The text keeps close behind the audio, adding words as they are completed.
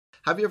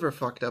Have you ever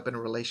fucked up in a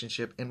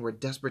relationship and were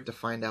desperate to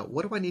find out,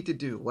 what do I need to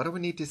do? What do I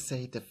need to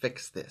say to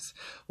fix this?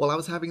 Well, I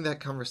was having that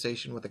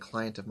conversation with a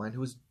client of mine who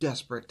was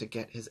desperate to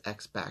get his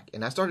ex back.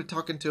 And I started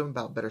talking to him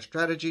about better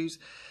strategies.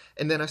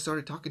 And then I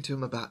started talking to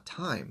him about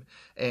time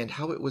and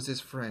how it was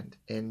his friend.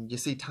 And you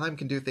see, time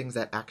can do things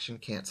that action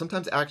can't.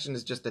 Sometimes action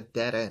is just a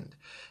dead end.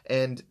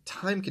 And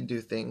time can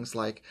do things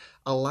like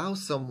allow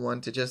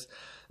someone to just,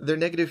 their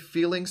negative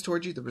feelings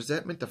towards you, the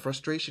resentment, the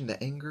frustration,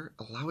 the anger,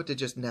 allow it to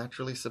just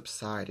naturally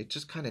subside. It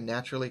just kind of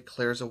naturally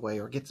clears away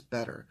or gets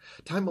better.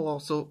 Time will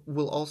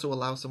also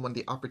allow someone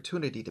the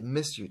opportunity to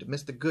miss you, to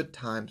miss the good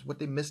times, what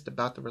they missed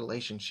about the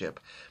relationship.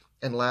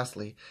 And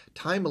lastly,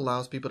 time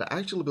allows people to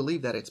actually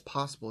believe that it's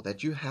possible,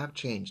 that you have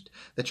changed,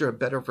 that you're a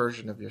better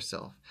version of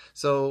yourself.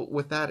 So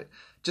with that,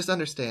 just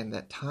understand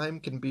that time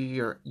can be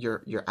your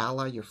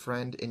ally, your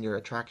friend in your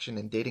attraction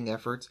and dating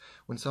efforts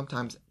when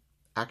sometimes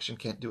action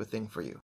can't do a thing for you.